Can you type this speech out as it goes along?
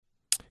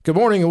Good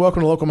morning and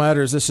welcome to Local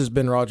Matters. This is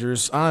Ben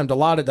Rodgers. I'm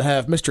delighted to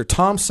have Mr.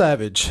 Tom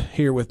Savage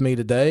here with me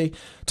today.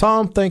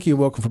 Tom, thank you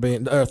for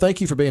being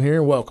here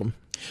and welcome.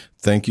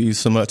 Thank you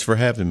so much for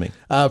having me.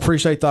 I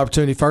appreciate the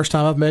opportunity. First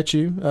time I've met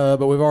you,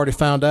 but we've already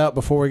found out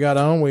before we got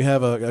on we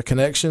have a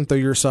connection through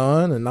your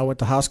son, and I went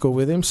to high school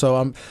with him, so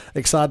I'm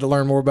excited to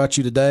learn more about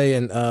you today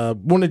and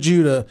wanted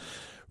you to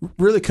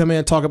really come in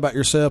and talk about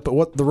yourself, but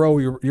what the role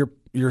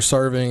you're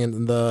serving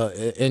in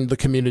the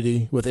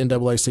community with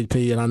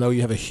NAACP, and I know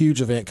you have a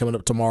huge event coming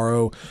up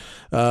tomorrow.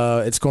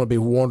 It's going to be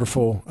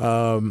wonderful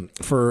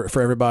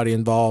for everybody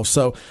involved.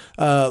 So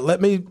let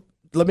me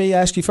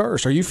ask you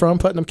first: are you from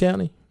Putnam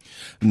County?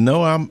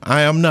 No,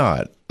 I am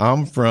not.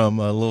 I'm from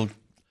a little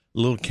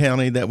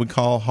county that we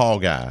call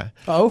Hogeye.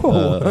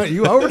 Oh,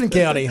 you Overton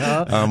County,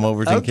 huh? I'm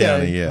Overton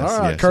County, yes. All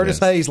right, yes, Curtis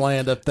yes. Hayes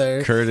land up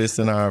there. Curtis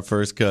and our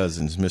first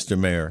cousins, Mr.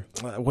 Mayor.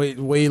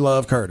 We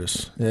love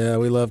Curtis. Yeah,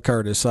 we love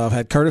Curtis. So I've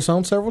had Curtis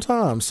on several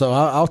times. So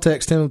I'll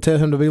text him and tell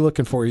him to be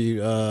looking for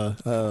you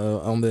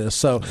on this.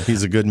 So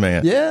he's a good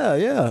man.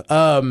 Yeah.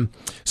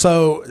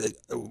 So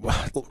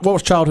what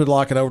was childhood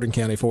like in Overton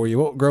County for you?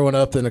 What, growing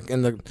up in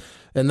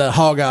the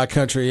Hogeye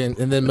country and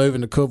then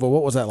moving to Cookeville,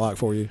 what was that like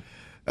for you?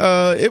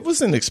 It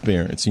was an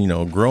experience,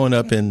 growing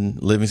up in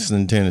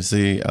Livingston,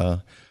 Tennessee.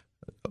 A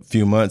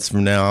few months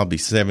from now, I'll be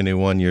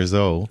 71 years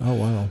old. Oh,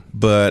 wow.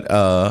 But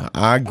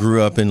I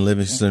grew up in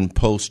Livingston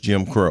post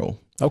Jim Crow.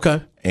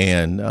 Okay.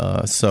 And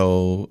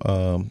so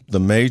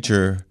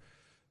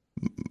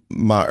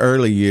my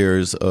early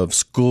years of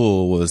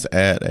school was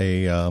at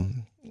a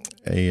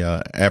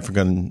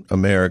African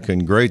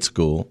American grade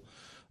school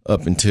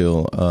up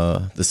until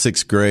the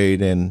sixth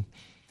grade, and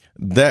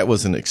that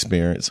was an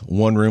experience.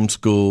 One room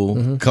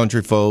school,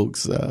 country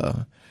folks.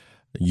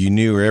 You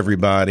knew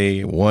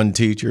everybody. One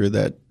teacher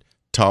that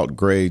taught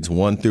grades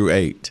 1 through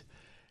 8,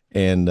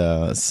 and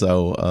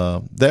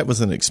so that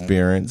was an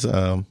experience.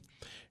 And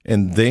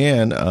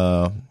then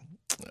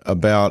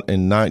about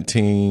in the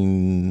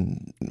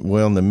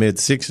mid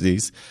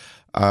 '60s,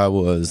 I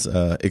was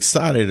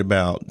excited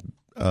about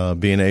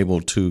being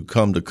able to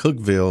come to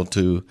Cookeville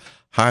to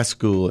high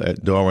school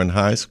at Darwin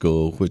High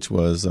School, which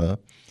was a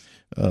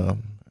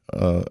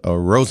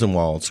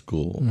Rosenwald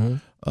school,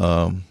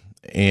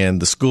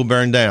 and the school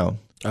burned down.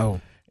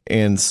 Oh,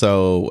 and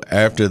so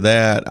after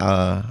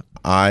that,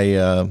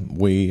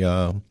 we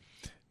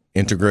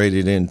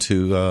integrated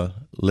into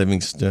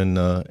Livingston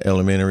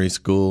Elementary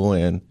School,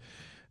 and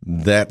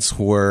that's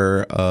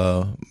where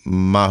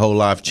my whole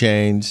life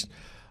changed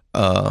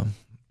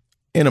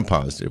in a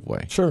positive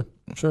way. Sure.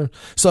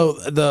 So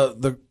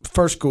the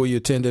first school you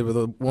attended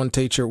with one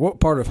teacher, what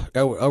part of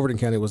Overton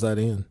County was that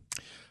in?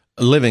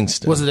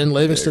 Livingston. Was it in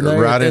Livingston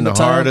there? Right in the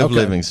heart of Okay.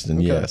 Livingston,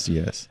 Okay.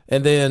 yes.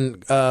 And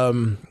then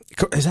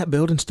is that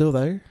building still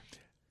there?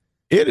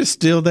 It is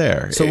still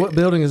there. So what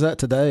building is that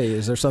today?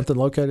 Is there something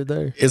located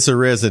there? It's a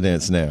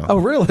residence now. Oh,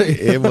 really?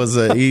 It was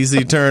an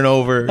easy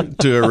turnover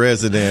to a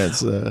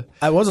residence. It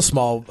was a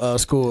small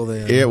school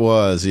then. It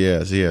was,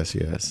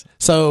 yes.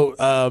 So,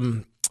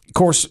 of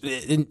course,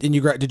 did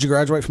you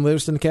graduate from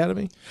Livingston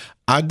Academy?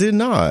 I did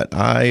not.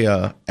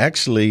 I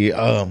actually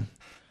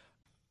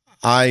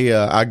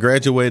I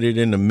graduated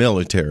in the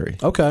military.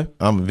 Okay.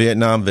 I'm a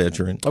Vietnam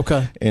veteran.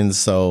 Okay. And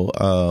so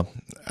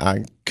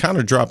I kind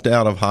of dropped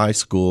out of high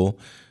school,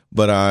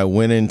 but I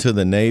went into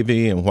the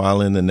Navy, and while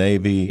in the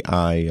Navy,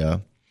 I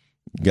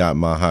got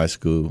my high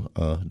school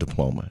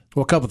diploma.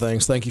 Well, a couple of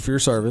things. Thank you for your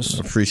service.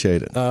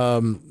 Appreciate it.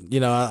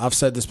 I've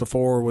said this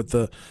before with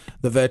the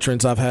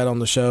veterans I've had on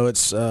the show.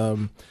 It's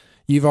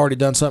you've already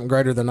done something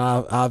greater than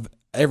I've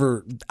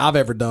ever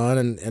done,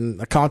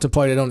 and I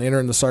contemplated on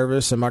entering the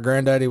service. And my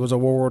granddaddy was a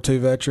World War II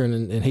veteran,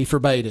 and he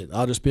forbade it.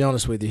 I'll just be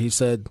honest with you. He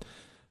said,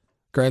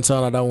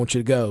 "Grandson, I don't want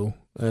you to go."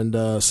 And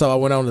so I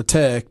went on to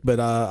tech,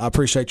 but I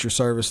appreciate your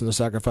service and the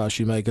sacrifice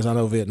you made, because I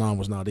know Vietnam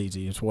was not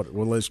easy. It's what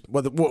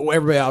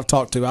everybody I've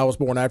talked to. I was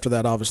born after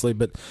that, obviously,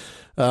 but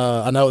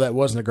I know that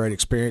wasn't a great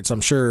experience, I'm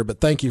sure.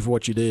 But thank you for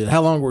what you did.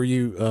 How long were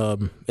you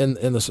in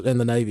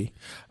the Navy?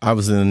 I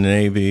was in the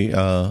Navy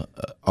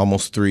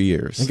almost 3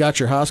 years. And got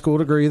your high school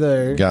degree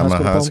there. Got my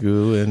high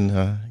school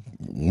and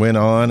went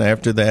on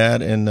after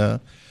that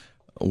and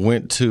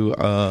went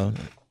to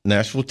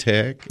Nashville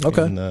Tech.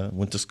 Okay. And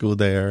went to school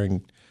there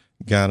and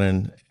got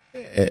an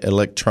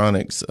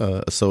electronics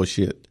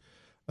associate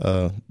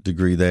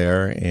degree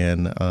there,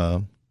 and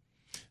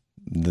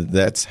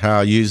that's how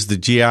I used the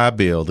GI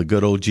Bill, the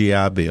good old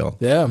GI Bill.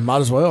 Yeah,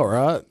 might as well,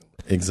 right?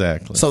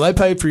 Exactly. So they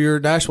paid for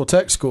your Nashville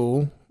Tech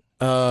school,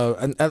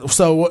 and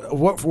so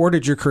where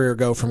did your career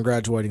go from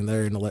graduating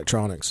there in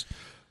electronics?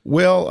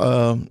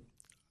 Well,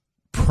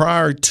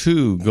 prior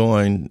to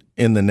going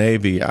in the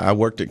Navy, I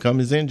worked at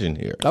Cummins Engine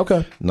here.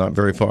 Okay. Not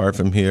very far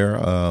from here.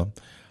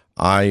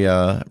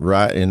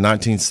 Right in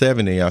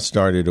 1970, I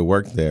started to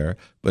work there,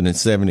 but in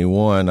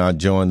 71, I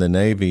joined the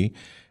Navy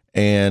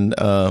and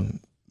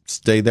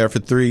stayed there for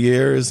 3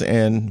 years.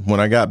 And when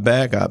I got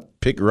back, I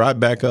picked right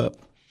back up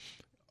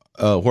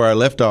where I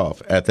left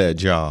off at that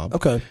job.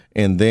 Okay.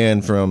 And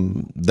then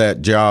from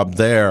that job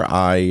there,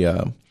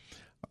 I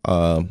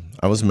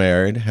I was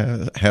married,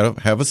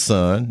 have a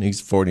son. He's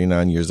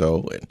 49 years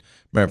old. And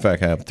matter of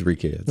fact, I have 3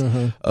 kids,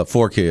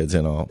 4 kids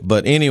in all.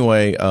 But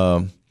anyway,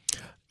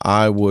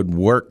 I would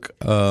work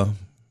on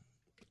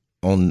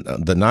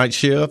the night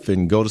shift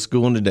and go to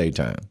school in the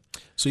daytime.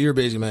 So you're a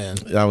busy man.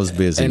 I was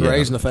busy. And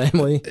raising a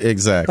family.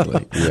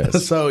 Exactly,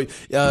 yes. So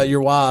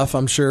your wife,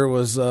 I'm sure,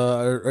 was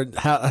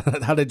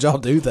how did y'all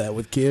do that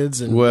with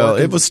kids? And well,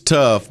 working? it was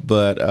tough,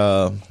 but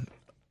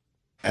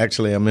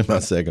actually I'm in my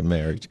second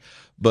marriage.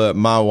 But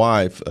my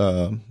wife,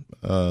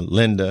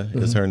 Linda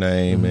is her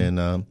name,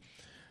 and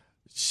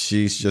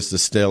she's just a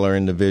stellar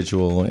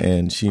individual,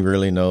 and she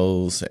really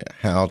knows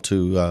how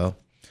to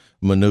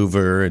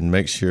maneuver and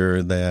make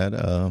sure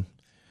that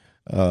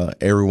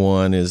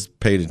everyone is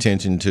paid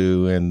attention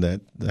to and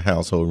that the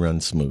household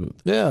runs smooth.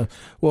 Yeah.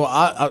 Well,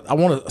 I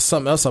want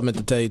something else I meant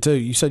to tell you, too.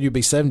 You said you'd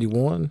be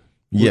 71?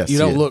 Yes. You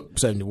don't look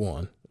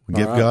 71.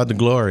 Give God the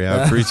glory.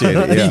 I appreciate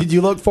it. Yeah. You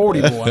look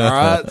 41, all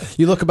right?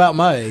 You look about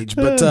my age.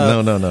 But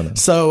No.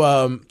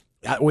 So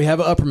we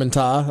have an Upperman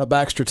tie, a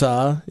Baxter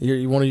tie.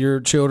 One of your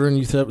children,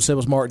 you said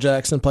was Mark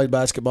Jackson, played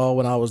basketball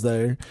when I was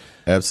there.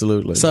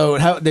 Absolutely. So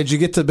how did you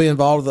get to be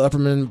involved with the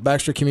Upperman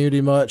Baxter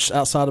community much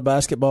outside of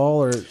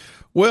basketball? Or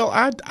Well,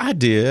 I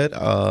did.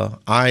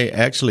 I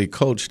actually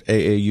coached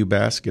AAU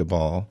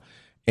basketball,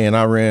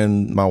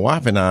 and my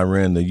wife and I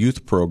ran the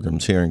youth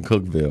programs here in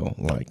Cookeville,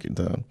 like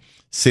the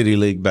City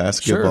League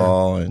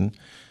basketball, sure. And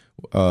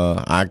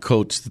I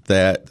coached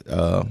that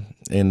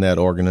in that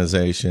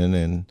organization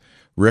and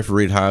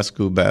refereed high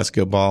school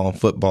basketball and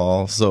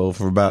football. So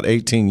for about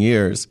 18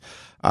 years,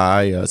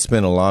 I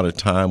spent a lot of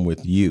time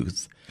with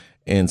youth.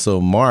 And so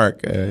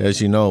Mark,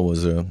 as you know,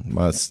 was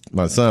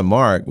my son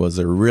Mark was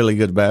a really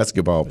good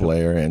basketball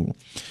player, and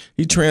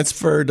he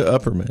transferred to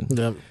Upperman.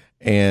 Yep.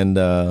 And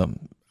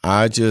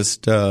I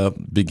just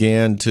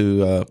began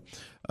to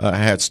I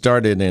had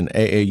started an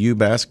AAU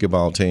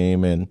basketball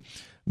team, and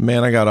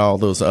man, I got all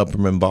those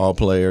Upperman ball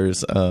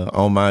players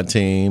on my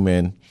team,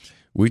 and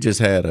we just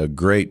had a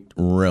great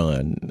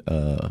run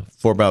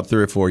for about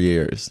 3 or 4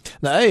 years.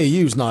 Now,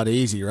 AAU's not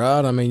easy,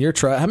 right? I mean,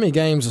 how many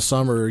games a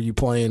summer are you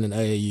playing in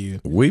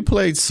AAU? We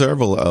played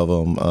several of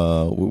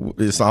them.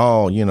 It's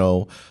all,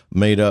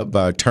 made up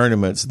by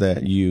tournaments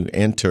that you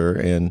enter,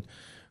 and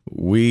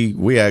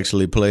we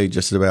actually played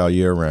just about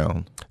year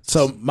round.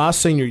 So my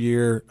senior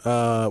year,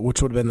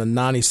 which would have been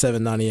the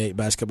 97-98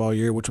 basketball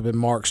year, which would have been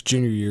Mark's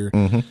junior year,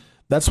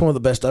 that's one of the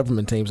best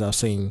Upperman teams I've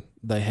seen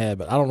they had.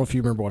 But I don't know if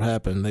you remember what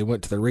happened. They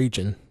went to the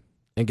region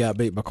and got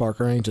beat by Clark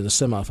Range in the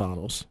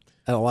semifinals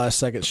at a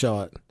last-second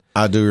shot.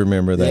 I do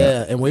remember that.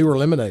 Yeah, and we were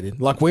eliminated.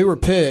 Like, we were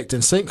picked,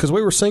 because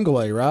we were single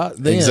A, right?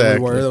 Then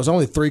exactly. There was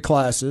only 3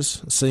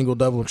 classes, single,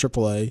 double, and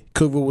triple A.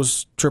 Cookeville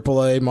was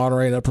triple A,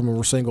 Monterey and Upperman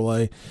were single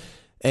A.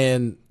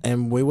 And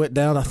we went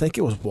down, I think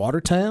it was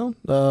Watertown,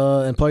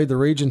 and played the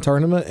region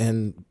tournament,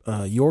 and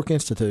York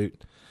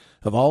Institute,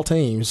 of all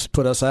teams,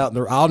 put us out.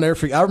 I'll never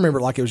forget. I remember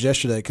it like it was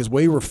yesterday, because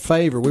we were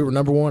favored. We were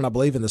number 1, I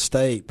believe, in the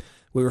state.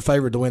 We were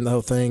favored to win the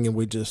whole thing, and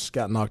we just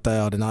got knocked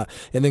out. And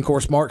then, of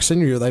course, Mark's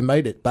senior year, they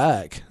made it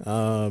back.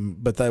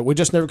 But we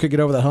just never could get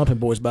over that hump in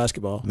boys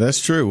basketball. That's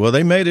true. Well,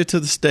 they made it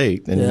to the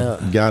state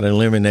and got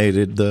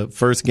eliminated the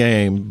first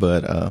game,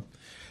 but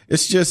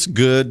it's just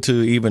good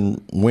to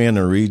even win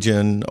a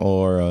region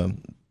or,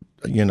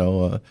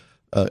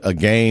 a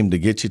game to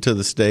get you to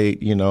the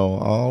state,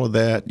 all of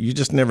that. You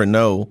just never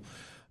know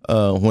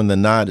when the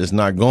night is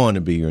not going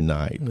to be your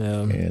night.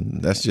 Yeah.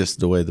 And that's just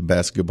the way the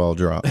basketball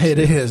drops. It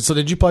is. So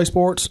did you play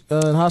sports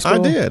in high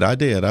school? I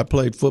did. I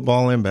played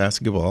football and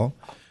basketball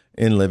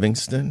in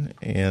Livingston.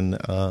 And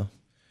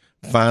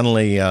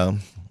finally, I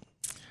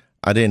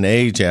didn't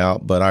age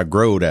out, but I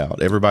growed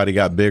out. Everybody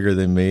got bigger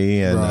than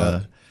me, and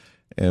right.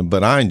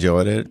 But I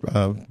enjoyed it,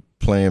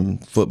 playing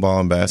football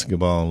and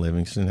basketball in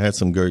Livingston. Had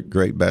some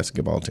great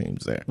basketball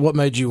teams there. What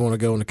made you want to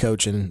go into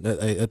coaching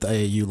at the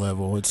AAU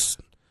level?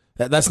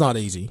 That's not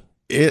easy.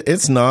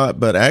 It's not,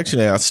 but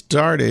actually I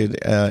started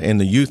in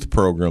the youth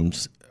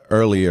programs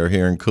earlier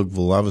here in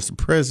Cookeville. I was the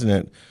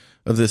president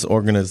of this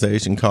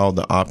organization called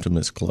the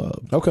Optimist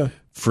Club. Okay.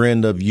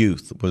 Friend of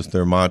Youth was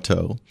their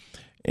motto.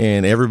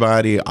 And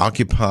everybody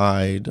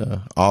occupied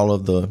all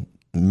of the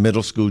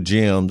middle school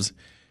gyms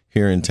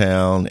here in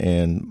town,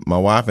 and my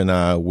wife and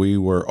I, we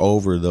were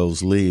over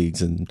those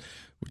leagues and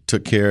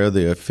took care of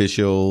the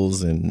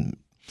officials and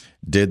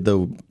did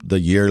the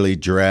yearly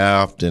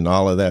draft and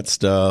all of that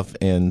stuff.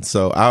 And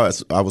so I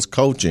was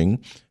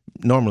coaching.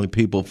 Normally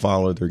people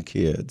follow their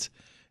kids.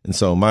 And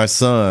so my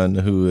son,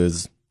 who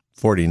is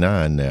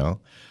 49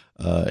 now,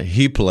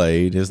 he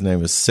played. His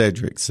name is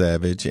Cedric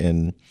Savage,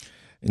 and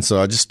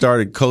so I just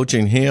started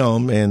coaching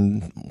him,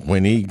 and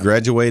when he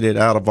graduated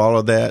out of all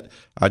of that,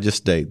 I just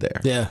stayed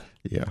there. Yeah.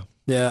 Yeah.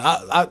 Yeah,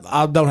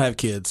 I don't have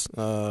kids.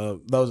 Those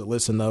that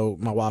listen know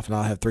my wife and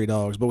I have 3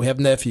 dogs, but we have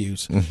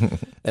nephews,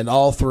 and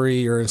all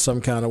 3 are in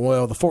some kind of,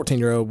 well, the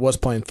 14-year-old was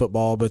playing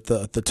football, but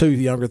the 2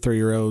 younger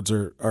 3-year-olds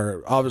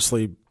are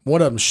obviously,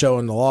 one of them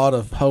showing a lot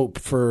of hope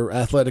for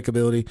athletic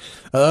ability.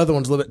 The other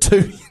one's a little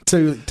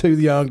bit too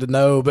young to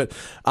know, but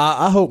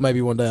I hope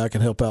maybe one day I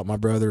can help out my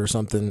brother or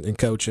something in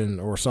coaching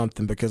or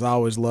something, because I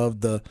always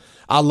loved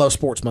I love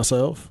sports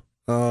myself,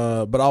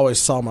 but I always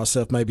saw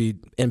myself maybe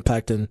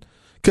impacting,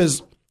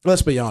 because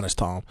let's be honest,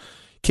 Tom,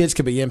 kids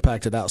can be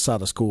impacted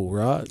outside of school,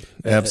 right?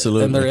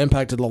 Absolutely. And they're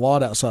impacted a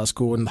lot outside of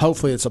school, and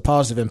hopefully it's a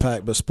positive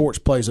impact, but sports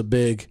plays a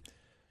big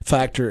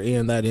factor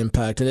in that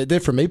impact. And it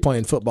did for me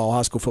playing football,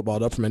 high school football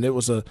at Upperman. It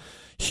was a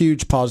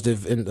huge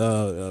positive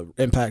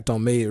impact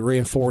on me. It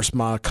reinforced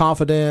my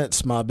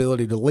confidence, my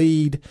ability to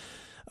lead,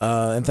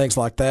 and things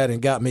like that,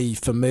 and got me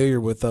familiar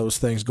with those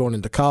things going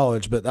into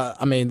college. But,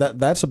 I mean,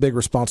 that's a big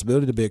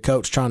responsibility to be a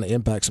coach trying to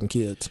impact some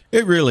kids.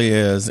 It really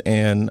is.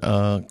 And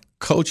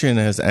coaching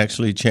has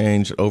actually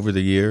changed over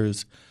the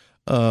years.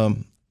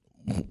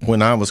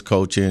 When I was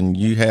coaching,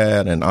 you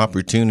had an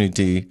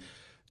opportunity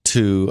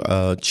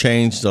to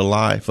change the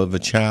life of a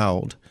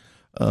child.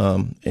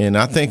 And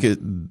I think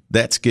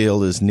that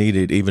skill is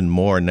needed even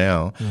more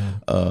now.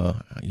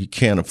 You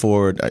can't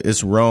afford,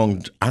 it's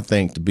wrong, I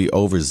think, to be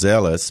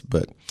overzealous,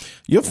 but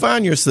you'll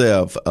find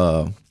yourself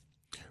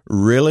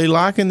really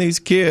liking these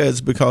kids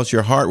because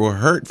your heart will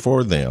hurt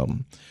for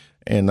them.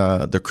 And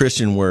the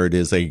Christian word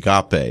is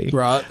agape.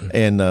 Right.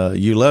 And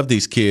you love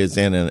these kids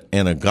in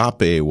an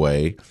agape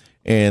way,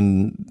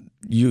 and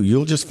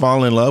you'll just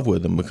fall in love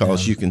with them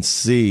because you can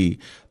see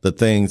the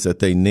things that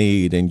they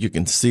need, and you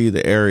can see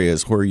the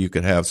areas where you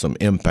could have some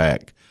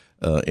impact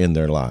in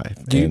their life.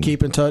 Do you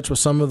keep in touch with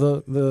some of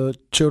the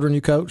children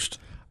you coached?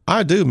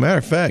 I do. Matter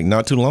of fact,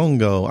 not too long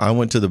ago, I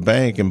went to the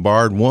bank and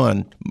borrowed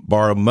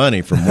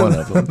money from one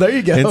of them. There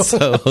you go. And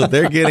so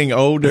they're getting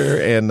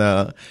older,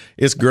 and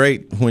it's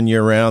great when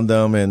you're around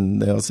them,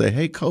 and they'll say,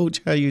 "Hey,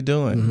 Coach, how you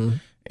doing?"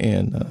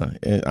 And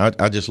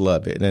I just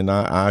love it, and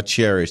I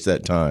cherish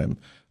that time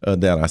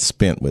that I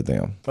spent with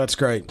them. That's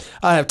great.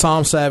 I have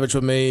Tom Savage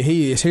with me.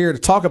 He is here to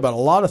talk about a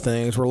lot of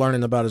things. We're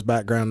learning about his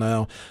background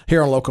now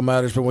here on Local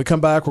Matters. But when we come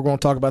back, we're going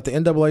to talk about the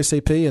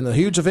NAACP and the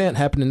huge event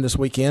happening this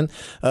weekend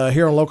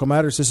here on Local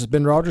Matters. This is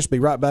Ben Rodgers. Be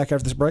right back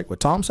after this break with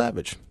Tom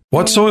Savage.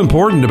 What's so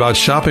important about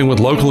shopping with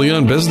locally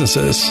owned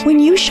businesses?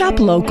 When you shop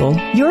local,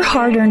 your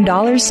hard-earned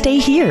dollars stay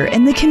here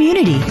in the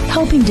community,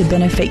 helping to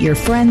benefit your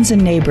friends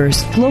and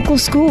neighbors, local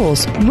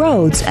schools,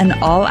 roads, and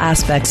all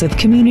aspects of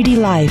community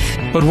life.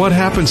 But what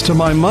happens to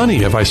my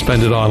money if I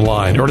spend it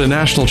online or at a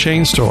national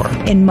chain store?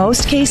 In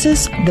most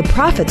cases, the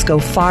profits go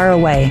far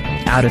away,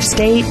 out of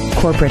state,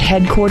 corporate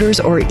headquarters,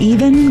 or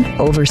even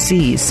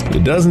overseas.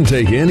 It doesn't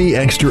take any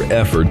extra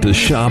effort to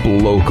shop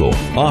local.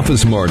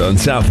 Office Mart on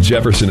South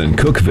Jefferson and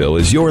Cookeville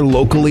is your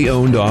locally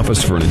owned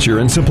office furniture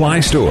and supply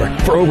store.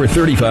 For over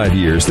 35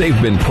 years, they've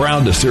been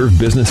proud to serve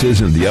businesses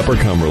in the Upper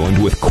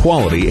Cumberland with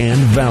quality and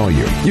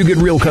value. You get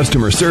real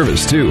customer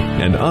service, too.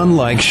 And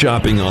unlike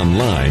shopping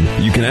online,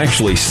 you can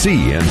actually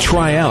see and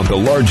try out the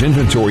large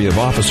inventory of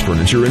office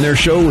furniture in their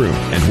showroom.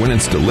 And when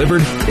it's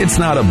delivered, it's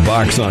not a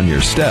box on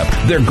your step.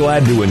 They're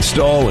glad to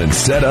install and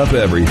set up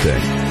everything.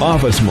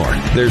 Office Mart.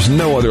 There's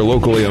no other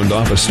locally owned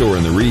office store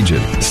in the region.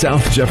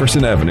 South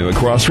Jefferson Avenue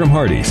across from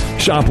Hardee's.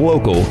 Shop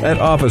local at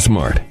Office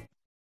Mart.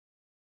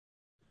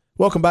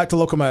 Welcome back to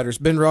Local Matters.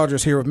 Ben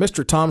Rodgers here with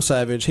Mr. Tom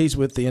Savage. He's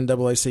with the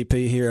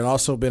NAACP here and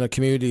also been a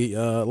community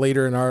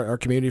leader in our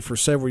community for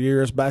several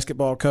years,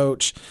 basketball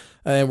coach.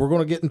 And we're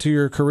going to get into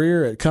your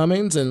career at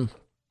Cummins and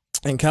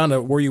kind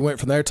of where you went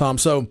from there, Tom.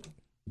 So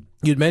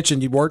you'd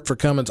mentioned you worked for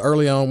Cummins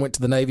early on, went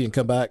to the Navy and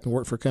come back and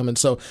worked for Cummins.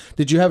 So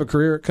did you have a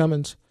career at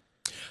Cummins?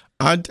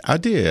 I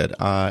did.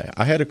 I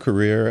had a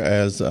career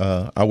as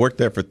I worked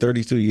there for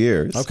 32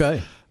 years.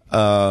 Okay.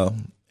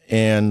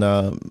 And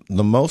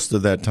the most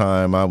of that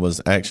time, I was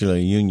actually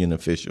a union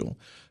official.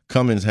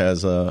 Cummins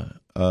has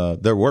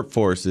their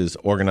workforce is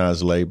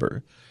organized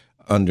labor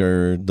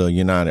under the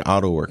United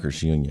Auto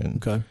Workers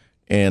Union. Okay.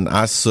 And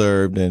I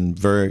served in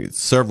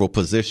several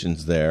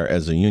positions there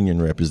as a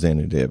union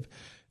representative,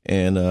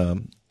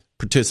 and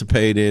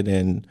participated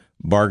in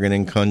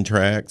bargaining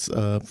contracts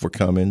for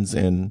Cummins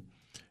and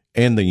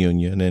the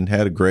union, and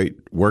had a great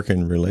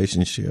working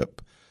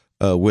relationship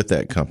with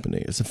that company.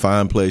 It's a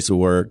fine place to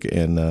work,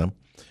 and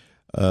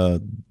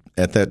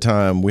at that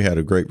time, we had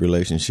a great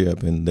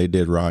relationship, and they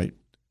did right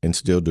and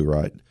still do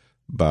right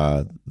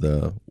by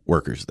the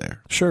workers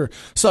there. Sure.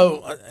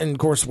 So, and of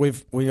course,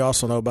 we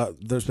also know about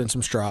there's been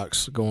some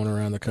strikes going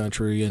around the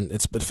country, and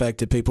it's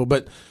affected people.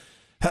 But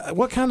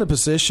what kind of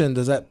position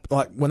does that,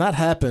 like when that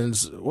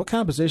happens, what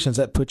kind of position does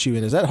that put you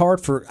in? Is that hard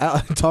for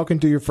talking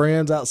to your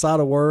friends outside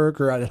of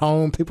work or at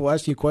home, people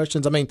asking you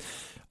questions? I mean,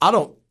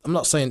 I'm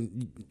not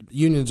saying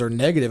unions are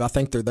negative. I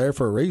think they're there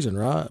for a reason,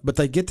 right? But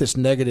they get this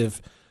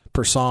negative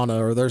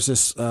persona, or there's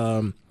this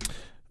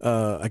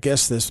I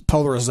guess this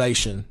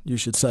polarization, you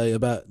should say,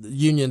 about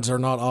unions are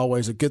not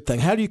always a good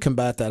thing. How do you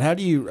combat that? How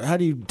do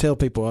you tell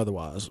people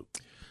otherwise?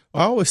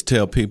 I always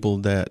tell people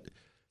that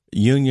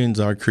unions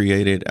are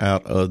created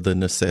out of the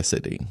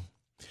necessity.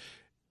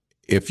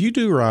 If you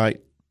do right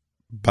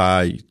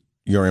by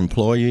your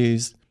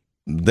employees,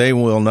 they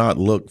will not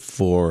look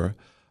for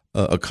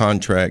a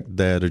contract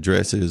that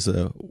addresses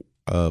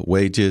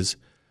wages,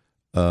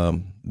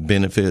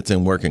 benefits,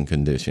 and working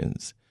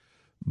conditions.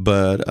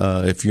 But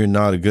if you're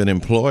not a good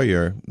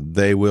employer,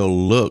 they will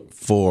look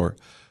for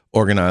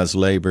organized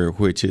labor,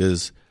 which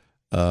is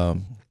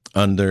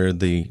under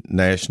the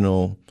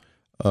National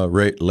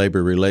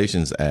Labor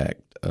Relations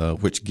Act,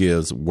 which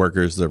gives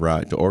workers the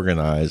right to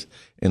organize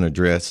and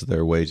address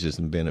their wages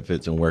and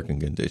benefits and working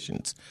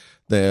conditions.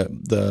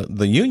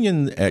 The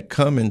union at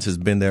Cummins has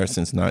been there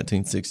since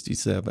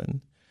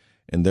 1967,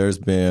 and there's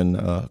been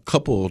a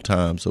couple of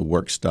times of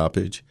work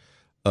stoppage.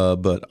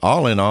 But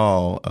all in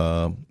all,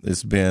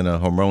 it's been a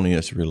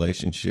harmonious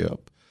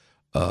relationship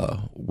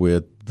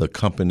with the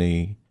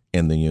company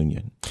and the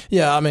union.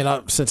 Yeah, I mean,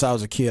 since I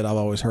was a kid, I've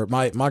always heard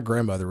my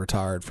grandmother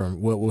retired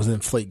from what was in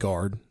Fleet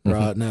Guard,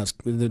 right? Now it's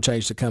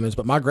changed to Cummins,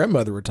 but my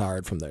grandmother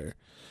retired from there.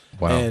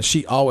 Wow. And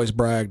she always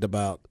bragged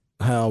about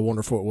how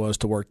wonderful it was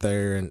to work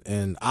there.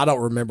 And I don't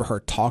remember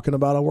her talking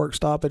about a work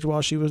stoppage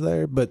while she was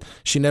there, but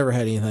she never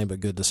had anything but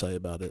good to say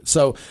about it.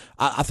 So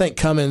I think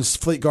Cummins,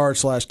 Fleet Guard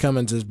 /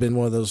 Cummins has been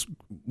one of those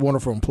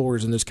wonderful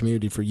employers in this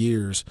community for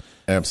years.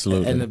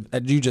 Absolutely. And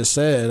as you just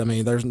said, I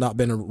mean, there's not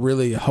been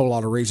a whole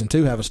lot of reason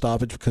to have a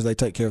stoppage because they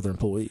take care of their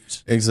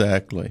employees.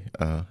 Exactly.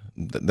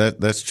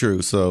 That's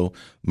true. So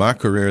my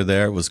career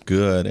there was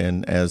good.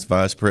 And as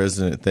vice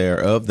president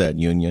there of that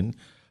union,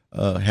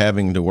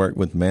 having to work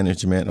with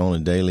management on a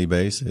daily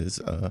basis,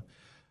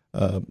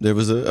 there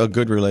was a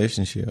good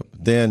relationship.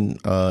 Then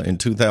in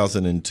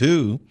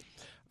 2002,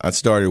 I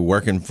started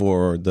working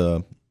for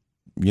the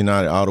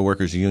United Auto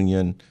Workers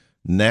Union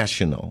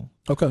National.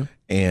 Okay.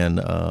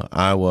 And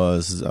I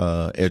was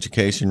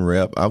education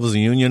rep. I was a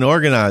union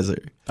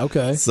organizer.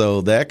 Okay. So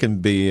that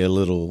can be a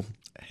little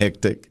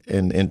hectic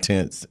and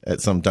intense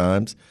at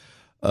sometimes.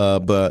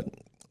 But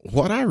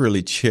what I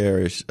really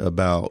cherish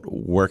about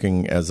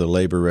working as a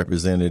labor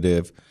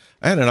representative,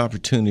 I had an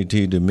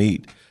opportunity to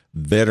meet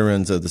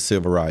veterans of the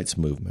civil rights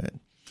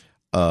movement,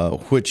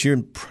 which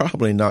you're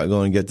probably not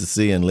going to get to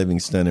see in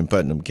Livingston and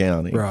Putnam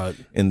County, right,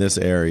 in this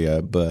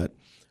area. But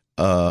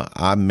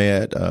I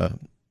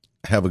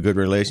have a good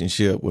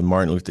relationship with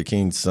Martin Luther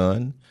King's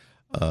son.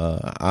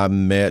 I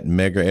met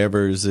Medgar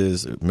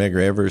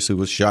Evers, who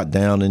was shot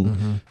down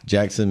in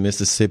Jackson,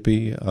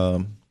 Mississippi.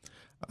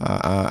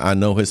 I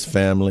know his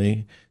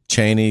family.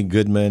 Cheney,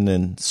 Goodman,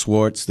 and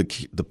Swartz, the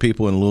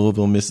people in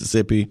Louisville,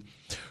 Mississippi,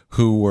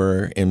 who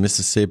were in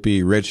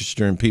Mississippi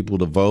registering people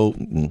to vote,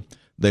 and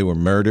they were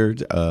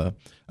murdered.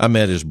 I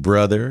met his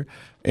brother,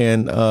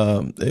 and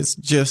it's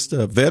just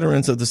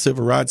veterans of the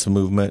civil rights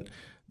movement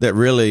that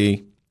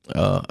really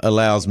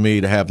allows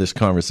me to have this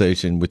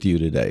conversation with you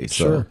today. So,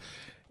 sure.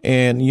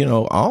 And, you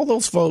know, all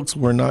those folks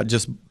were not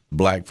just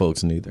black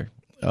folks neither.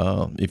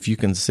 If you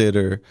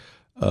consider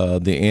the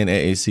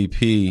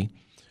NAACP,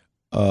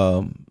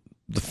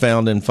 the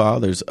founding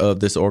fathers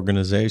of this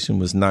organization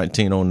was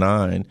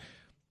 1909,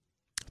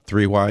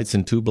 3 whites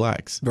and 2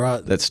 blacks,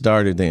 right, that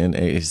started the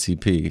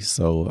NAACP.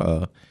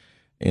 So,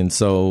 and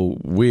so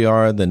we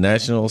are the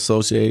National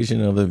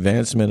Association of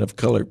Advancement of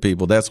Colored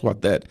People. That's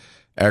what that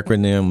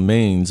acronym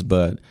means.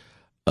 But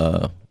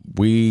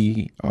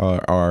we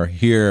are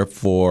here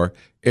for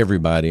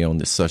everybody on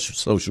this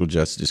social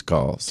justice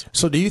cause.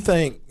 So do you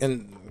think,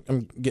 and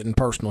I'm getting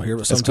personal here,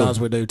 but sometimes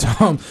we do,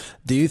 Tom,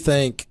 do you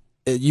think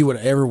you would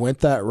have ever went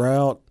that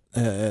route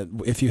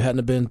if you hadn't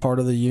have been part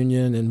of the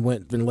union and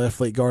left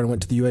Fleet Guard and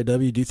went to the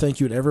UAW? Do you think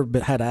you would ever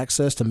had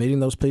access to meeting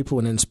those people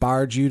and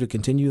inspired you to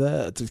continue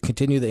the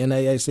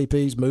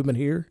NAACP's movement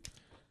here?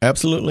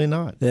 Absolutely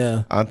not.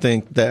 Yeah. I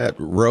think that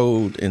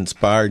road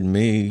inspired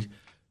me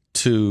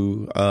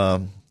to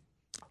have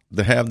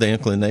the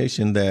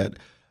inclination that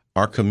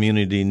our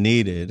community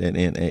needed an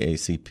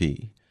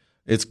NAACP.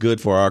 It's good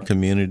for our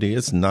community.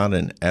 It's not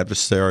an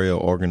adversarial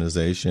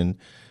organization.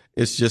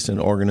 It's just an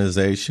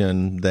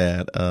organization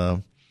that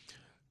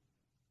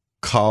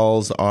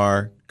calls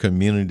our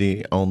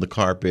community on the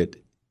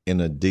carpet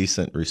in a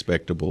decent,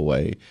 respectable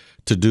way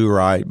to do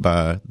right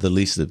by the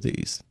least of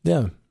these.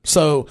 Yeah.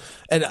 So,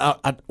 and I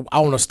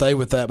want to stay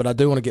with that, but I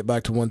do want to get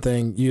back to one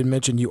thing. You had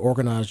mentioned you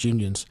organized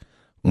unions.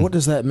 What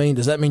does that mean?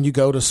 Does that mean you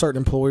go to certain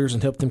employers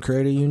and help them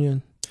create a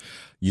union?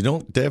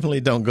 You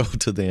definitely don't go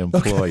to the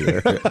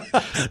employer. Okay.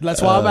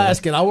 That's why I'm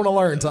asking. I want to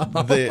learn, Tom.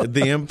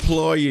 The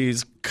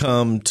employees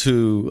come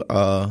to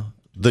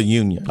the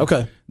union.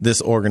 Okay. This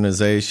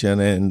organization,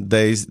 and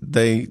they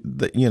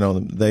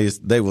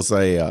will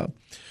say,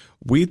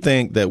 we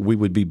think that we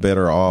would be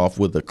better off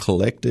with a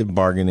collective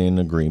bargaining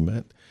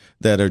agreement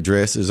that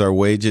addresses our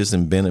wages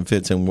and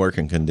benefits and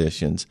working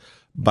conditions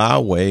by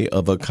way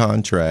of a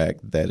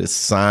contract that is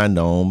signed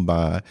on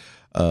by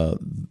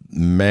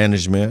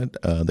management,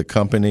 the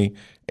company,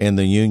 and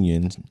the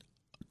union,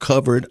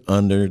 covered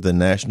under the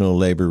National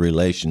Labor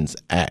Relations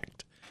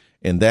Act.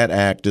 And that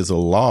act is a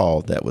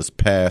law that was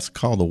passed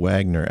called the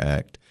Wagner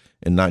Act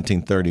in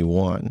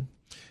 1931.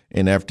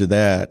 And after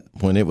that,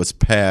 when it was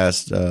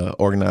passed,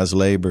 organized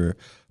labor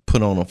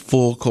put on a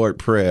full court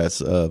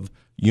press of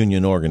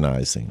union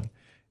organizing.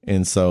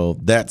 And so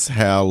that's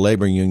how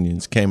labor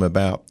unions came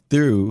about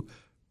through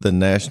the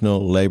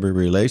National Labor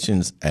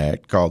Relations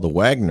Act, called the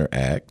Wagner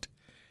Act,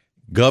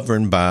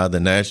 governed by the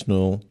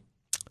National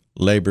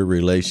Labor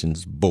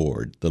Relations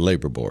Board, the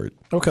Labor Board.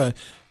 Okay.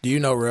 Do you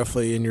know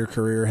roughly in your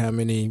career how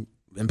many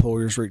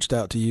employers reached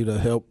out to you to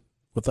help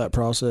with that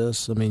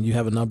process? I mean, you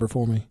have a number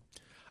for me?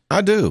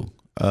 I do.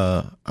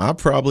 I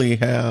probably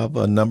have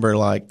a number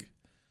like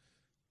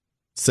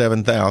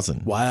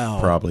 7,000. Wow.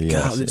 Probably,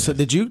 yes. God, so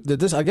did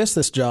this, I guess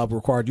this job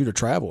required you to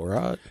travel,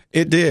 right?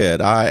 It did.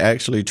 I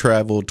actually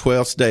traveled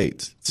 12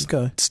 states,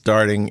 Okay.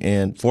 starting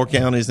in 4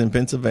 counties in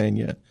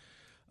Pennsylvania,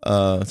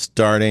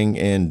 starting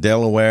in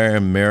Delaware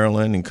and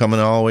Maryland, and coming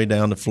all the way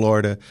down to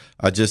Florida.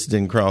 I just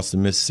didn't cross the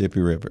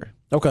Mississippi River.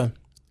 Okay.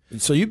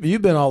 So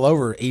you've been all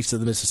over east of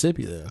the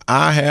Mississippi then?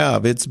 I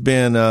have. It's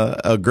been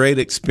a great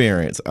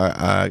experience.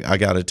 I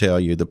got to tell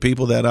you, the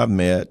people that I've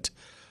met.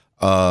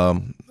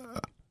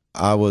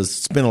 I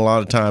spent a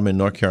lot of time in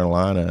North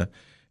Carolina.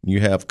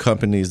 You have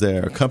companies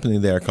there. A company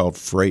there called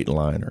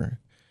Freightliner.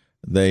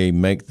 They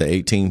make the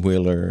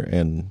 18-wheeler,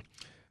 and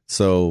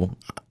so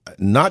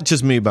not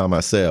just me by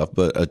myself,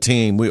 but a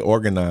team. We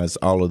organized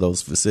all of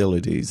those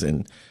facilities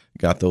and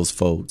got those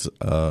folks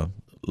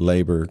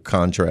labor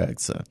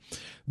contracts.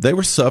 They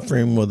were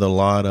suffering with a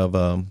lot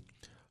of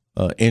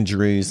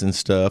injuries and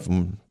stuff.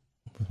 And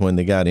when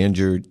they got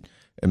injured,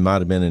 it might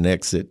have been an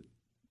exit,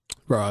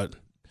 right,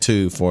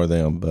 too, for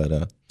them.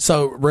 But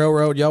so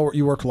railroad,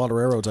 you worked a lot of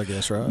railroads, I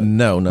guess, right?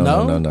 No.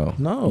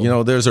 No. You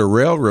know, there's a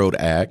Railroad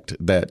Act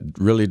that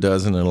really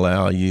doesn't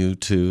allow you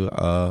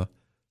to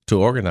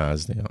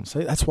organize them.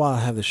 See, that's why I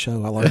have this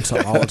show. I learn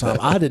something all the time.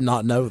 I did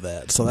not know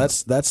that, so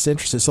that's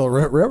interesting. So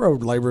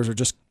railroad laborers are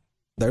just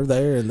they're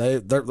there, and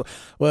they're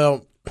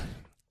well.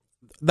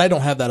 They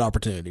don't have that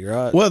opportunity,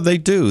 right? Well, they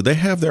do. They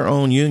have their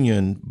own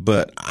union,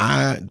 but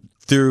I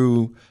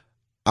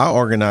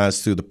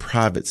organize through the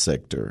private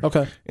sector.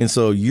 Okay. And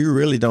so you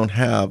really don't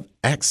have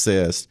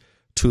access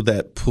to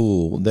that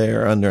pool.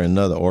 They're under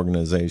another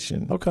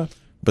organization. Okay.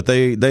 But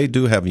they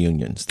do have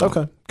unions, though.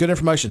 Okay. Good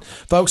information.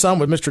 Folks, I'm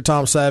with Mr.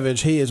 Tom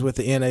Savage. He is with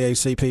the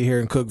NAACP here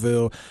in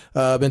Cookeville.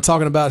 Been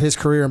talking about his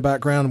career and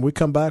background. When we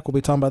come back, we'll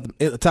be talking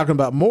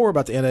about more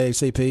about the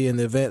NAACP and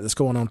the event that's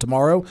going on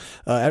tomorrow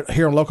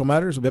here on Local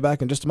Matters. We'll be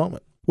back in just a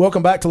moment.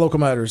 Welcome back to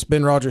Local Matters.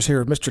 Ben Rodgers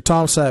here with Mr.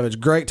 Tom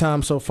Savage. Great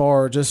time so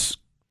far. Just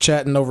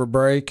chatting over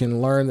break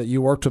and learned that you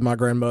worked with my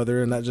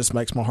grandmother, and that just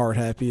makes my heart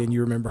happy, and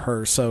you remember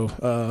her.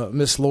 So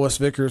Miss Lois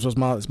Vickers was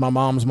my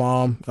mom's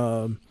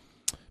mom.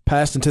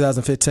 Passed in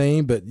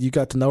 2015, but you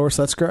got to know her,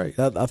 so that's great.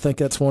 I think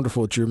that's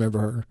wonderful that you remember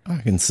her. I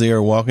can see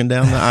her walking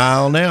down the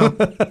aisle now.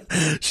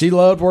 She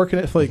loved working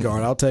at Fleet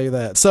Guard, I'll tell you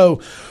that.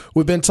 So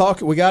we've been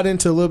talking. We got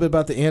into a little bit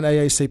about the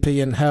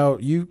NAACP and how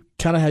you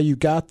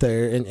got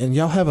there, and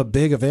y'all have a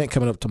big event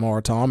coming up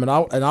tomorrow, Tom. And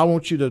I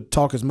want you to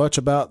talk as much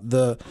about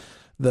the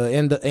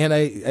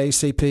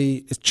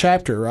NAACP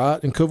chapter,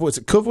 right? In Cookeville, is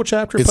it Cookeville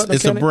chapter?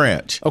 It's a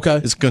branch. Okay,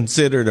 it's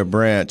considered a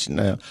branch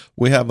now.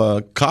 We have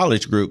a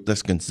college group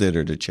that's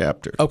considered a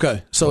chapter.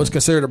 Okay, so it's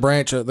considered a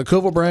branch. The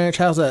Cookeville branch.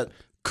 How's that?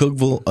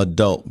 Cookeville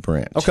Adult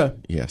Branch. Okay.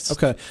 Yes.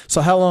 Okay.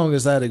 So how long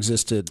has that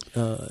existed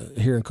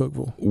here in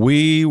Cookeville?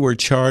 We were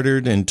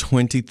chartered in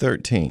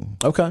 2013.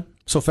 Okay.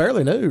 So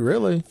fairly new,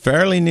 really.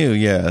 Fairly new,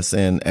 yes.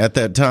 And at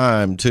that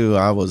time, too,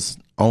 I was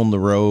on the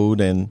road,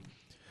 and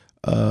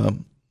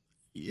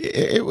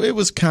it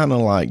was kind of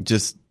like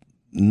just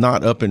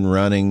not up and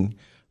running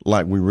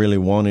like we really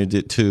wanted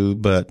it to.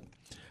 But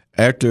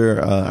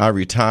after I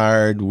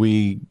retired,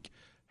 we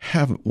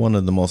have one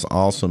of the most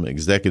awesome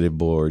executive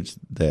boards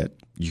that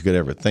you could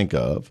ever think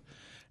of.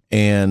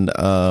 And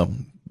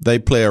they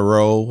play a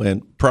role.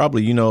 And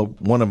probably,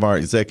 one of our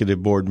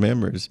executive board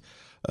members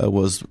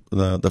was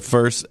the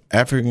first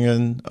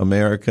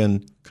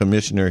African-American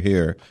commissioner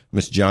here,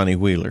 Miss Johnny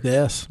Wheeler.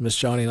 Yes, Miss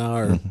Johnny and I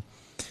are.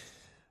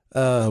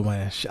 Oh,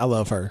 man, I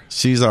love her.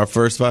 She's our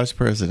first vice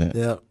president.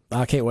 Yeah,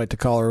 I can't wait to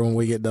call her when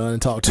we get done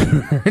and talk to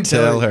her. And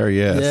tell her,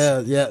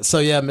 yes. Yeah.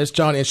 So, Miss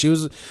Johnny, and she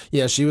was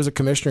a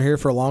commissioner here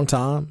for a long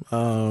time.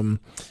 Done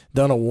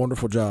a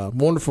wonderful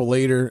job. Wonderful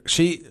leader.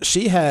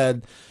 She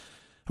had,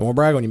 I won't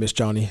brag on you, Miss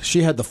Johnny,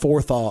 she had the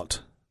forethought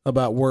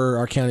about where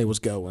our county was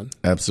going.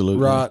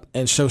 Absolutely. Right.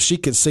 And so she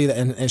could see that,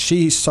 and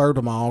she served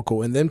with my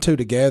uncle, and them two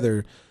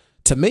together.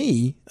 To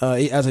me,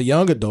 as a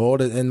young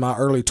adult in my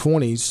early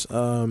 20s,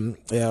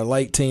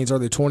 late teens,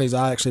 early 20s,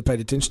 I actually paid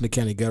attention to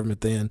county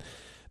government then.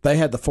 They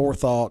had the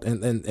forethought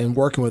and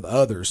working with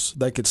others.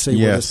 They could see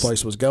where this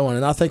place was going.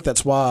 And I think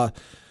that's why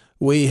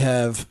we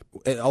have,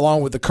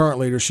 along with the current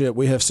leadership,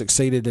 we have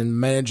succeeded in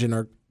managing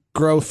our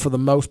growth for the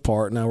most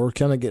part. Now, we're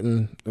kind of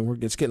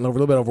it's getting a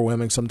little bit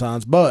overwhelming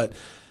sometimes, but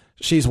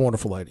she's a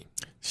wonderful lady.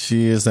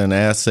 She is an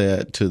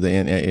asset to the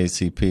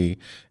NAACP.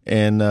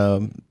 And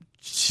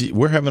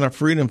we're having our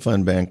Freedom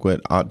Fund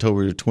banquet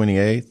October the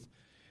 28th,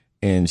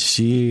 and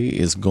she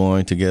is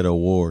going to get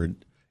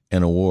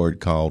an award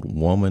called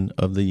Woman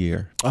of the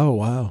Year. Oh,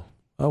 wow.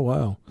 Oh,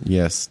 wow.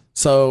 Yes.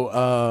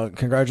 So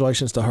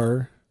congratulations to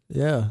her.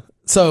 Yeah.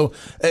 So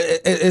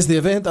is the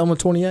event on the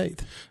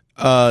 28th?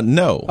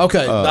 No.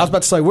 Okay. I was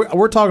about to say,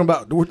 we're talking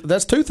about,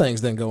 that's two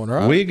things then going,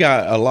 right? We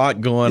got a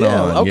lot going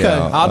on. Okay.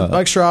 Yeah. I'll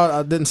make sure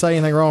I didn't say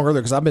anything wrong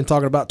earlier because I've been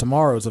talking about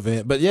tomorrow's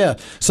event. But yeah,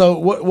 so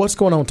what's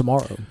going on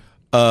tomorrow?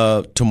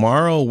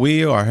 Tomorrow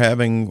we are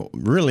having,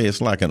 really,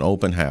 it's like an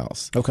open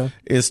house. Okay.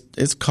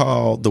 It's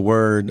called the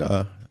word,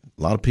 a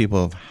lot of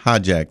people have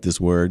hijacked this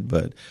word,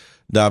 but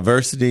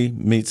diversity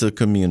meets a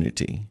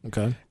community.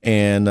 Okay.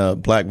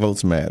 And Black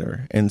Votes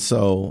Matter. And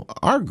so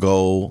our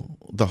goal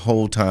the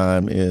whole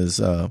time is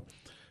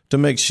to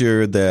make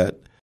sure that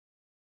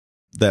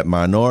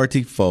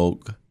minority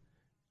folk,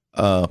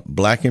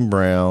 black and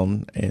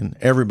brown, and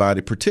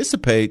everybody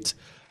participates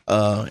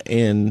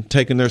in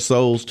taking their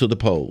souls to the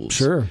polls.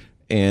 Sure.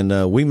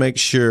 And we make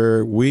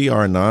sure we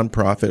are a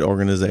nonprofit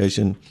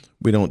organization.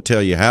 We don't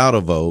tell you how to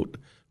vote.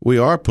 We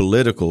are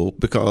political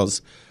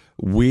because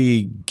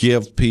we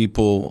give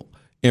people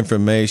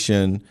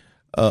information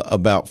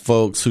about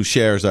folks who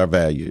shares our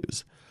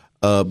values.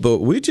 But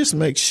we just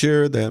make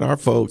sure that our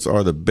folks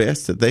are the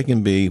best that they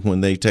can be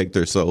when they take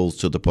their souls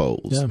to the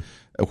polls. Yeah.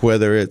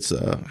 Whether it's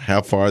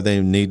how far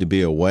they need to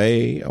be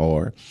away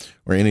or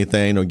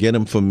anything, or get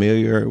them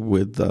familiar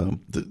with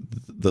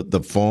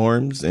the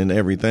forms and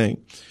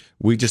everything.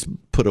 We just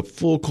put a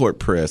full court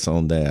press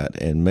on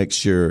that and make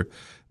sure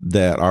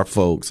that our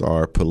folks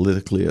are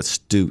politically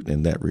astute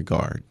in that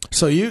regard.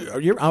 So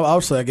you're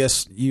obviously, I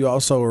guess you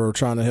also are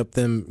trying to help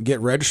them get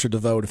registered to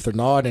vote if they're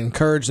not, and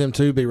encourage them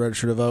to be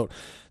registered to vote.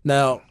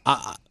 Now,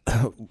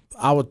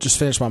 I would just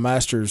finish my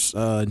master's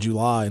in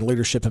July in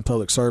leadership and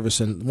public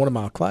service, and one of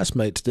my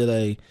classmates did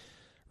a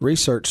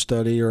research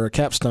study or a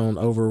capstone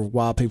over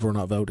why people are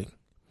not voting.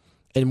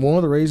 And one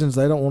of the reasons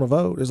they don't want to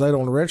vote is they don't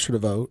want to register to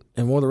vote,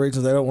 and one of the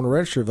reasons they don't want to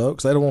register to vote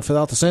is they don't want to fill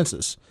out the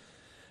census.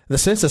 The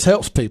census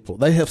helps people.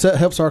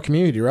 Helps our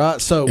community, right?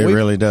 So it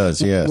really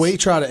does, yes. We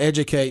try to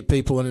educate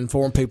people and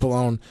inform people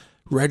on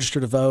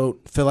register to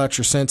vote, fill out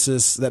your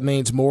census. That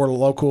means more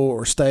local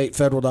or state,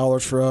 federal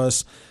dollars for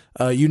us.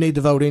 You need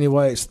to vote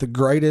anyway. It's the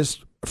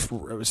greatest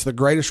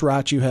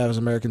right you have as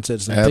American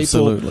citizens.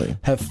 Absolutely. People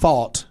have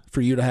fought for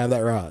you to have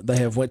that right. They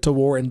have went to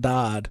war and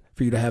died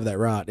for you to have that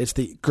right. It's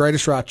the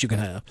greatest right you can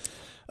have.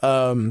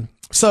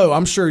 So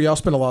I'm sure y'all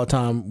spend a lot of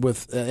time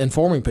with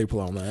informing people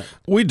on that.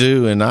 We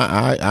do, and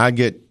I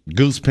get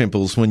goose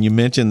pimples when you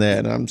mention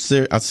that.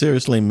 And I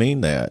seriously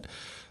mean that,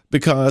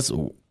 because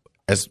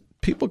as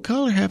people of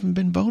color haven't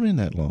been voting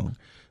that long.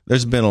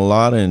 There's been a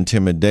lot of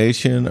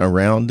intimidation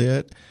around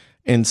it.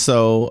 And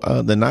so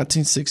the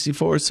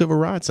 1964 Civil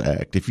Rights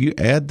Act, if you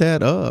add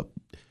that up,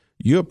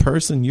 you're a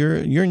person, you're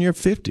in your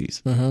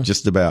 50s,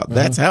 just about.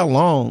 That's how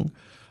long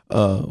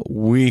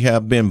we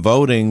have been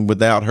voting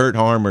without hurt,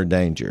 harm, or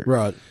danger.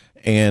 Right.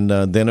 And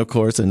then, of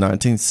course, the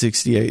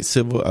 1968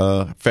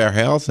 Civil Fair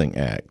Housing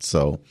Act.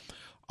 So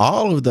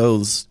all of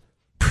those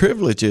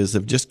privileges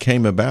have just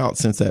came about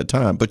since that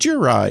time. But you're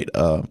right,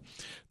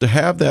 to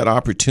have that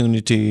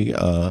opportunity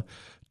to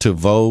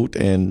vote,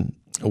 and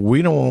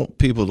we don't want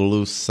people to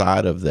lose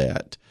sight of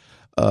that.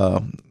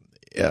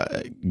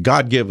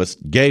 God gave us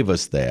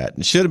that,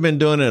 and should have been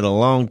doing it a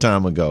long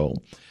time ago,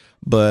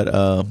 but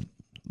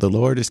the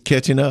Lord is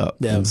catching up.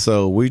 Yeah. And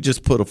so we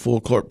just put a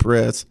full court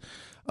press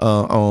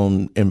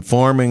on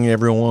informing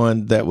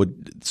everyone that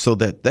would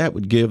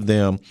give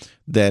them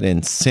that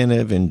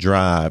incentive and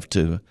drive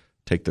to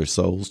take their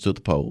souls to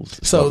the polls.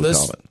 So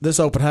this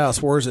open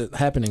house, where is it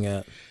happening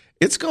at?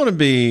 It's going to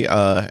be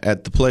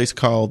at the place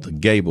called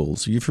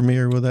Gables. Are you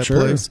familiar with that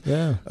place?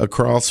 Yeah.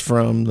 Across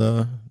from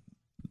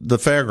the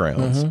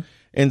fairgrounds.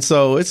 And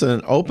so it's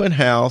an open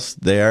house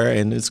there,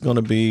 and it's going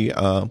to be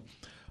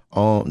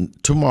on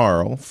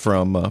tomorrow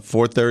from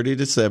 4:30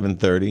 to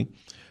 7:30.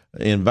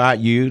 Invite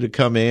you to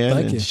come in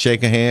and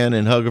shake a hand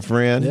and hug a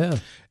friend. Yeah.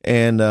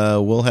 And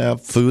we'll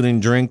have food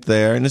and drink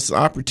there. And it's an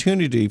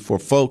opportunity for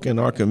folk in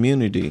our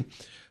community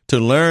to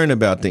learn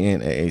about the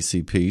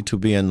NAACP, to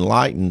be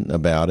enlightened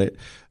about it.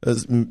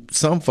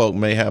 Some folk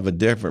may have a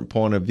different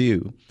point of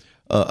view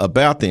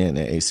about the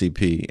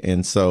NAACP.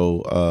 And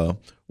so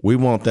we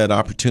want that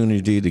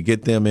opportunity to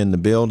get them in the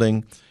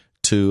building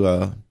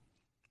to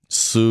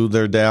soothe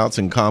their doubts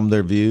and calm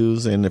their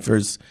views. And if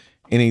there's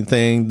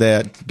anything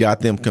that got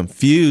them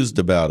confused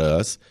about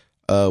us,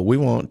 we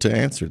want to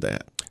answer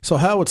that. So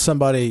how would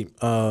somebody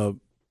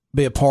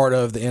be a part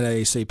of the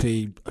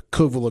NAACP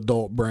Cookeville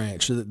Adult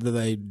Branch? Do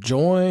they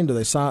join? Do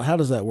they sign? How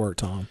does that work,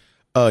 Tom?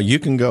 You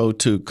can go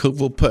to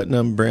Cookeville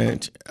Putnam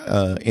Branch,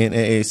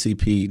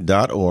 NAACP.org.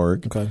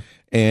 Okay.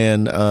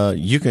 And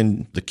you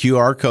can, the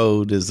QR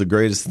code is the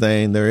greatest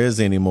thing there is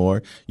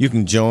anymore. You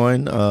can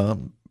join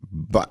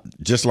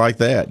just like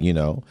that,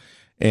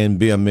 and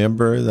be a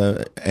member.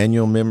 The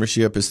annual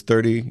membership is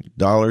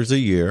 $30 a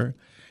year,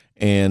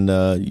 and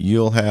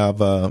you'll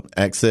have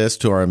access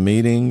to our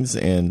meetings,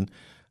 and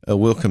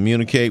we'll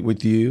communicate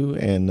with you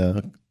and,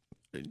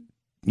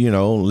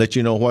 let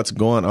you know what's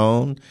going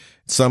on.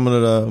 Some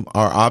of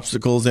our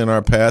obstacles in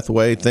our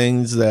pathway,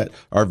 things that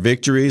are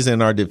victories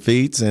and our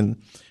defeats, and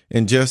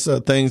and just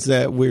things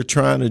that we're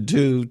trying to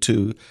do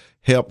to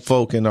help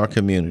folk in our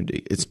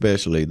community,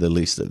 especially the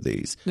least of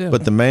these. Yeah.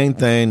 But the main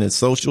thing is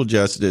social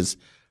justice.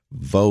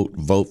 Vote,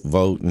 vote,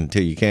 vote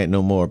until you can't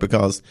no more,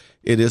 because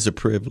it is a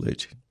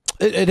privilege.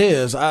 It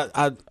is.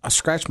 I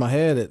scratched my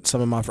head at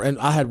some of my friends.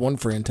 I had one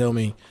friend tell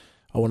me,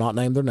 I will not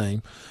name their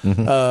name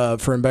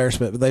for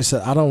embarrassment, but they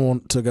said, I don't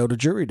want to go to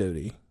jury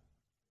duty.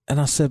 And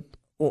I said,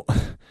 well,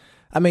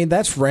 I mean,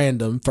 that's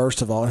random,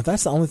 first of all. If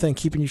that's the only thing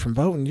keeping you from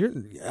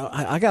voting,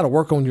 I got to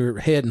work on your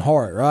head and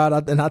heart, right?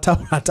 I told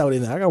him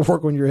that. I got to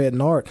work on your head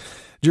and heart.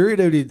 Jury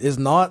duty is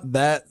not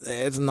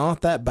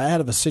that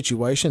bad of a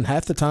situation.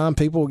 Half the time,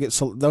 people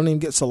don't even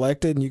get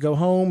selected, and you go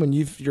home, and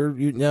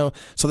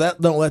so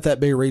don't let that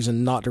be a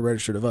reason not to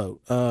register to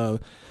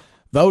vote.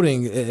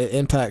 Voting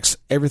impacts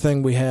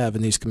everything we have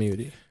in these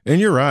communities. And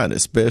you're right,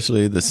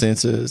 especially the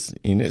census,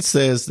 and it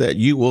says that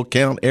you will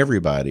count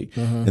everybody,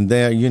 and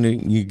there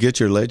you get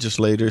your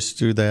legislators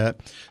through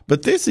that.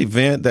 But this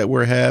event that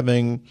we're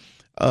having,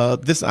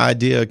 this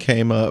idea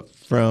came up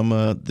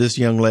from this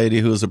young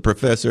lady who is a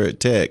professor at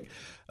Tech,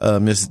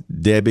 Miss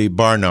Debbie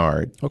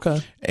Barnard. Okay,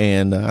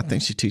 and I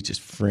think she teaches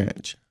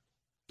French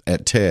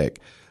at Tech.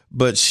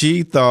 But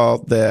she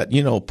thought that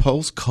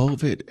post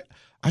COVID,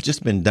 I've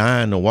just been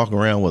dying to walk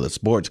around with a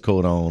sports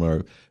coat on,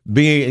 or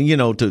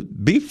to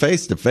be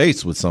face to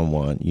face with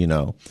someone,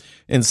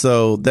 And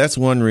so that's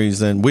one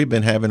reason we've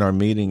been having our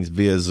meetings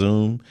via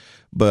Zoom,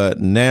 but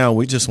now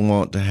we just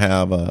want to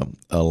have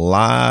a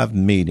live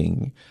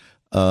meeting,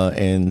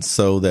 and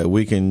so that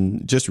we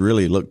can just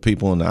really look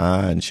people in the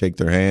eye and shake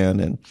their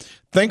hand and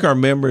thank our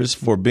members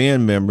for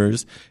being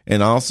members,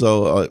 and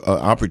also an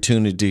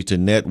opportunity to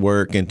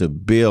network and to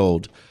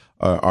build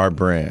our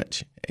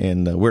branch.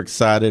 And we're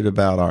excited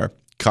about our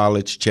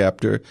college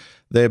chapter.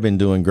 They've been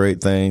doing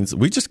great things.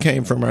 We just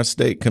came from our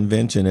state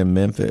convention in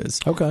Memphis.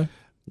 Okay.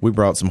 We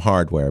brought some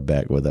hardware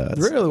back with us.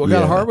 Really? What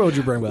kind of hardware would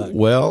you bring back?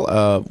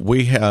 Well,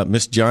 we have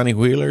Miss Johnny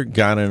Wheeler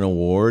got an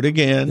award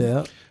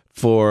again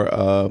for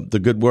the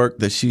good work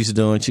that she's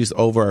doing. She's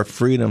over our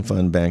Freedom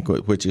Fund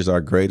banquet, which is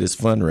our greatest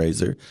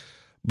fundraiser.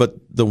 But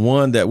the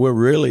one that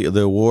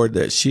the award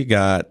that she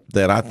got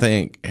that I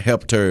think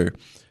helped her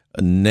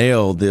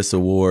nail this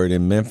award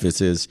in Memphis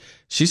is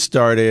she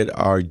started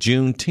our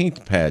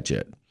Juneteenth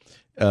pageant.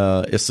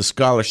 It's a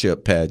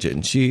scholarship pageant,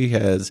 and she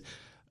has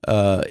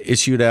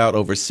issued out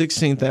over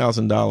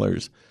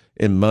 $16,000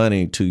 in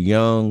money to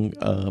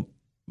young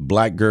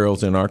black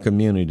girls in our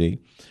community,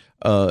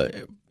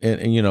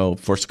 and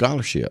for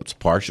scholarships,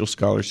 partial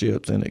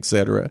scholarships, and et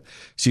cetera.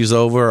 She's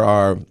over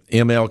our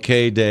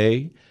MLK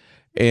Day,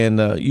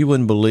 and you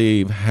wouldn't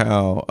believe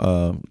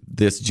how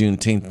this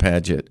Juneteenth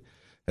pageant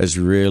has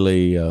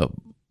really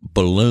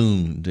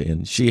ballooned,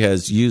 and she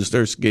has used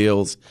her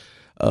skills.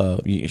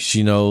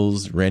 She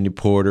knows Randy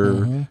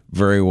Porter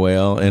very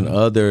well, and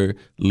other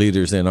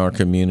leaders in our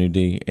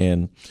community.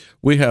 And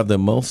we have the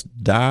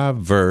most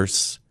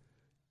diverse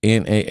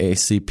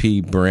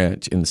NAACP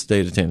branch in the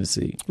state of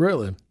Tennessee.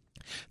 Really?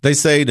 They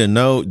say to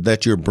know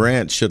that your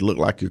branch should look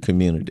like your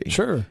community.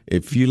 Sure.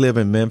 If you live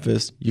in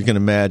Memphis, you can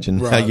imagine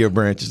how your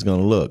branch is going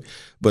to look.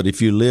 But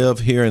if you live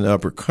here in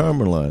Upper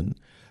Cumberland,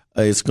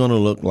 it's going to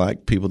look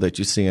like people that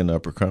you see in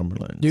Upper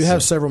Cumberland. Do you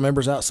have several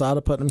members outside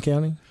of Putnam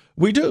County?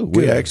 We do. Good.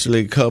 We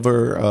actually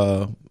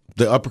cover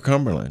the Upper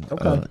Cumberland.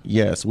 Okay.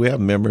 Yes, we have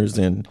members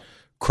in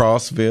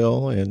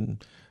Crossville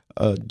and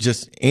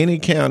just any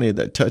county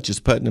that touches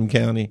Putnam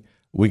County,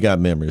 we got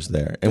members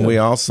there. And we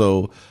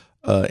also,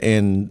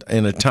 in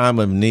a time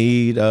of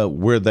need,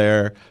 we're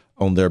there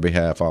on their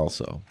behalf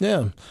also.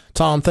 Yeah.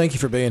 Tom, thank you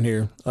for being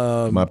here.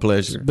 My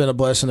pleasure. It's been a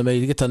blessing to me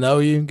to get to know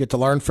you, get to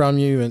learn from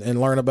you, and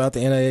learn about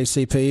the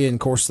NAACP. And, of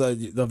course,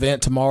 the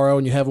event tomorrow,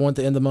 and you have one at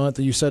the end of the month.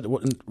 You said,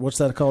 what's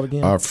that called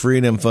again? Our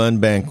Freedom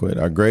Fund Banquet.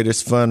 Our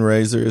greatest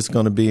fundraiser is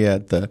going to be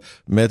at the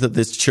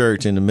Methodist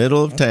Church in the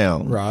middle of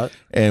town. Right.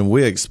 And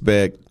we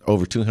expect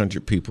over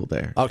 200 people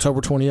there.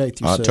 October 28th,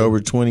 you said.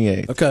 October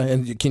 28th. Okay.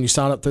 And can you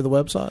sign up through the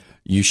website?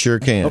 You sure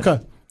can. Okay.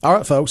 All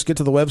right, folks, get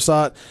to the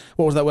website.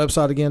 What was that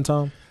website again,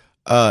 Tom?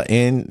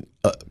 In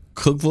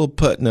Cookeville,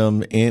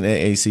 Putnam,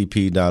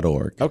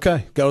 NAACP.org.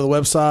 Okay, go to the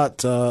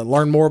website.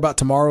 Learn more about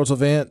tomorrow's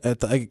event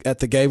at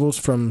the Gables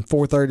from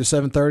 4:30 to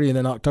 7:30, and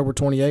then October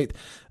 28th,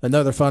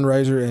 another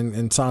fundraiser,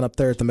 and sign up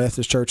there at the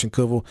Methodist Church in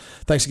Cookeville.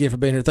 Thanks again for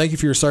being here. Thank you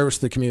for your service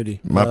to the community.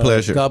 My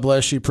pleasure. God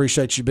bless you.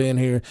 Appreciate you being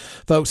here,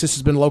 folks. This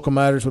has been Local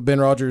Matters with Ben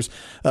Rodgers.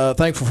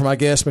 Thankful for my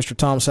guest, Mr.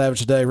 Tom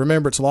Savage, today.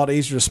 Remember, it's a lot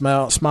easier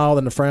to smile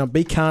than to frown.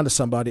 Be kind to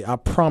somebody. I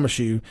promise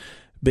you.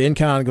 Being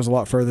kind goes a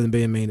lot further than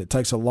being mean. It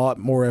takes a lot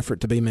more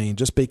effort to be mean.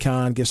 Just be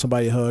kind, give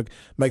somebody a hug,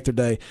 make their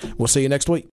day. We'll see you next week.